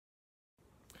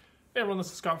Hey everyone, this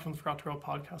is Scott from the Forgot to Grow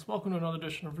podcast. Welcome to another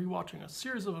edition of ReWatching, a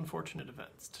series of unfortunate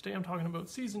events. Today I'm talking about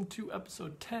Season 2,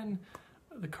 Episode 10,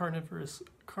 The Carnivorous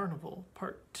Carnival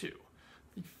Part 2.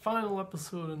 The final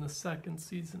episode in the second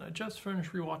season. I just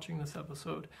finished rewatching this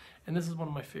episode, and this is one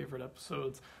of my favorite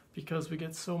episodes because we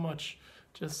get so much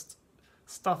just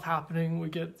stuff happening. We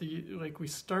get we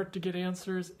start to get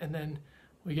answers, and then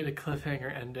we get a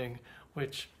cliffhanger ending,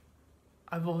 which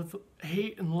I both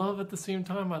hate and love at the same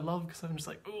time. I love because I'm just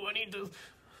like, oh, I need to,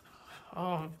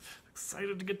 I'm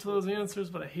excited to get to those answers,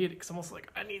 but I hate it because I'm also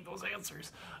like, I need those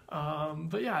answers.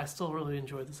 But yeah, I still really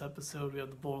enjoyed this episode. We have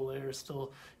the Baudelaire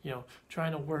still,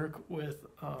 trying to work with,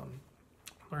 I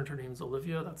learned her name is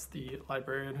Olivia. That's the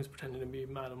librarian who's pretending to be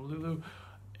Madame Lulu.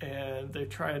 And they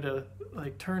try to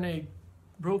turn a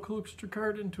roller coaster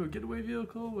cart into a getaway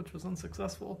vehicle, which was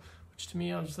unsuccessful, which to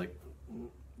me, I was just like,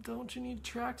 don't you need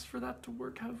tracks for that to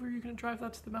work? However, you're going to drive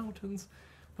that to the mountains.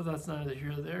 But that's neither here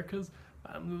nor there because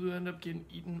Madame Lulu ended up getting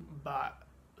eaten by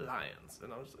lions.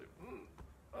 And I was like,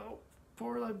 oh,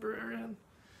 poor librarian.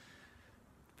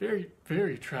 Very,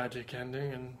 very tragic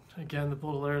ending. And again, the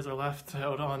Baudelaires are left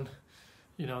out on,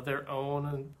 their own,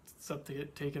 and except to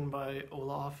get taken by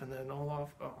Olaf. And then Olaf,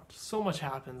 just so much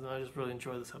happens. And I just really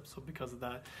enjoy this episode because of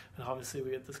that. And obviously we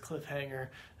get this cliffhanger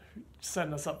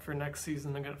setting us up for next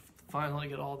season. I'm going to finally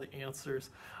get all the answers.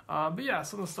 But yeah,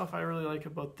 some of the stuff I really like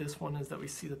about this one is that we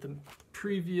see that the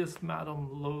previous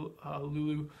Madame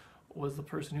Lulu was the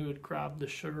person who had grabbed the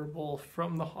sugar bowl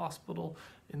from the hospital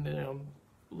in the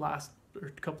last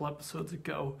couple episodes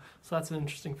ago. So that's an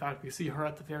interesting fact. We see her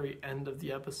at the very end of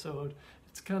the episode.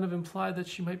 It's kind of implied that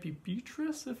she might be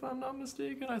Beatrice, if I'm not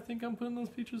mistaken. I think I'm putting those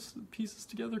pieces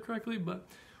together correctly, but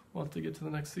we'll have to get to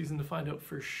the next season to find out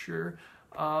for sure.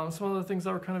 Some other things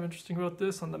that were kind of interesting about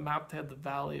this, on the map they had the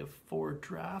Valley of Four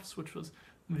Drafts, which was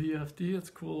VFD. It's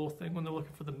a cool little thing when they're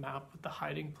looking for the map with the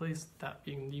hiding place, that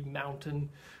being the mountain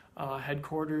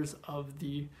headquarters of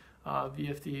the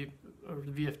VFD, or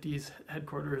the VFD's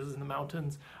headquarters is in the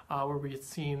mountains, where we had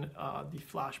seen the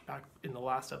flashback in the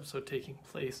last episode taking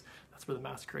place. That's where the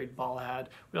masquerade ball had.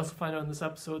 We also find out in this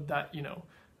episode that,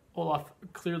 Olaf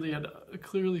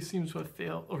clearly seems to have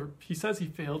failed, or he says he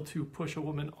failed to push a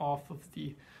woman off of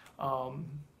the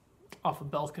off a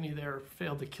balcony there,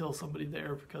 failed to kill somebody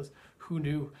there, because who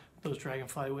knew those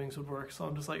dragonfly wings would work. So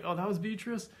I'm just like, oh, that was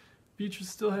Beatrice. Beatrice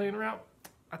still hanging around.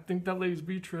 I think that lady's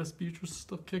Beatrice. Beatrice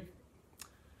still kick.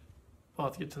 I'll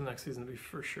have to get to the next season to be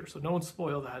for sure. So no one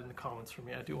spoil that in the comments for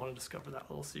me. I do want to discover that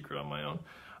little secret on my own.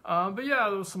 But yeah,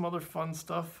 there was some other fun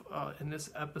stuff in this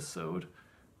episode.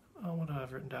 What do I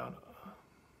have written down?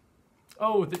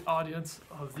 The audience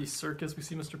of the circus. We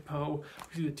see Mr. Poe.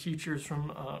 We see the teachers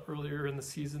from earlier in the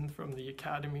season from the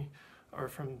academy, or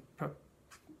from prep,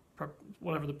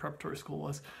 whatever the preparatory school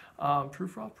was.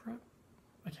 Prufrock Prep?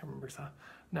 I can't remember that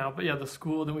now. But yeah, the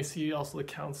school. Then we see also the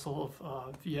council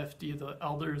of VFD, the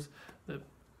elders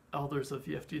of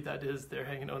VFD, that is, they're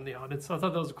hanging out in the audience. So I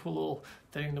thought that was a cool little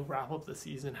thing to wrap up the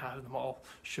season, having them all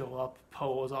show up.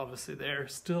 Poe was obviously there.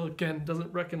 Still, again,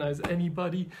 doesn't recognize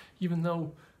anybody, even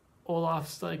though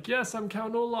Olaf's like, yes, I'm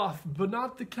Count Olaf, but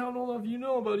not the Count Olaf you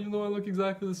know about, even though I look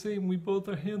exactly the same. We both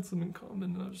are handsome in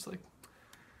common. And I was just like,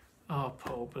 oh,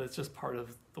 Poe, but it's just part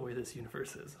of the way this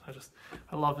universe is.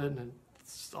 I love it, and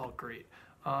it's just all great.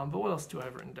 But what else do I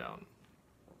have written down?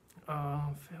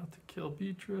 Failed to kill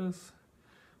Beatrice.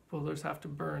 Builders have to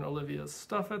burn Olivia's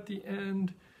stuff at the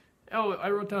end. Oh, I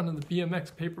wrote down in the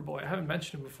BMX Paperboy. I haven't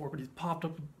mentioned him before, but he's popped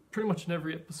up pretty much in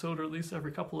every episode, or at least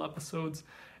every couple episodes.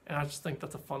 And I just think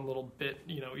that's a fun little bit.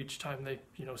 Each time they,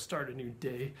 start a new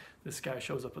day, this guy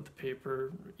shows up with the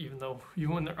paper, even though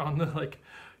when they're on the,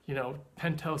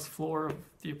 penthouse floor of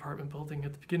the apartment building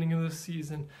at the beginning of the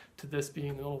season, to this being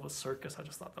in the middle of a circus. I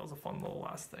just thought that was a fun little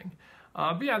last thing.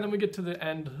 But yeah, then we get to the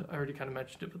end. I already kind of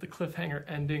mentioned it, but the cliffhanger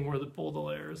ending where the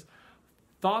Baudelaires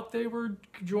thought they were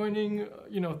joining,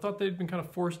 thought they'd been kind of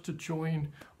forced to join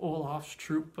Olaf's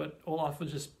troop, but Olaf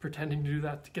was just pretending to do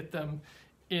that to get them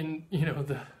in,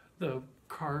 the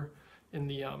car, in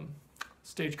the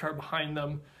stage car behind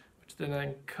them, which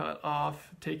then cut off,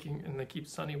 and they keep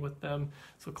Sunny with them.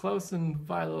 So Klaus and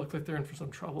Violet look like they're in for some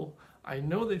trouble. I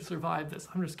know they survived this.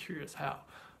 I'm just curious how,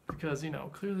 because,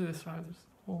 clearly they survived this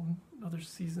whole another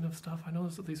season of stuff. I know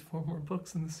there's at least 4 more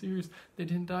books in the series. They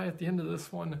didn't die at the end of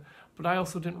this one, but I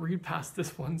also didn't read past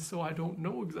this one, so I don't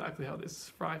know exactly how they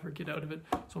survive or get out of it.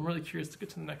 So I'm really curious to get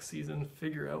to the next season,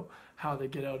 figure out how they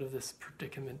get out of this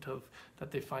predicament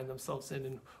that they find themselves in,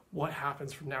 and what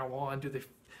happens from now on.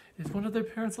 Is one of their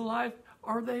parents alive?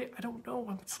 Are they? I don't know.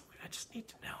 I just need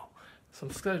to know. So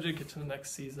I'm excited to get to the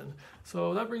next season.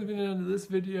 So that brings me to the end of this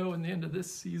video and the end of this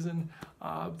season.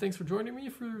 Thanks for joining me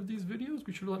for these videos.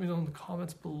 Be sure to let me know in the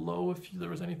comments below if there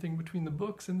was anything between the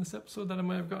books in this episode that I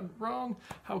might have gotten wrong,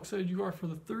 how excited you are for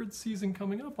the third season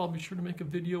coming up. I'll be sure to make a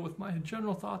video with my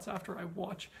general thoughts after I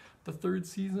watch the third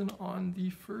season on the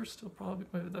first.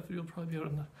 That video will probably be out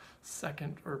on the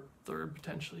second or third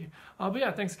potentially. But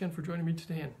yeah, thanks again for joining me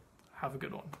today and have a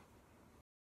good one.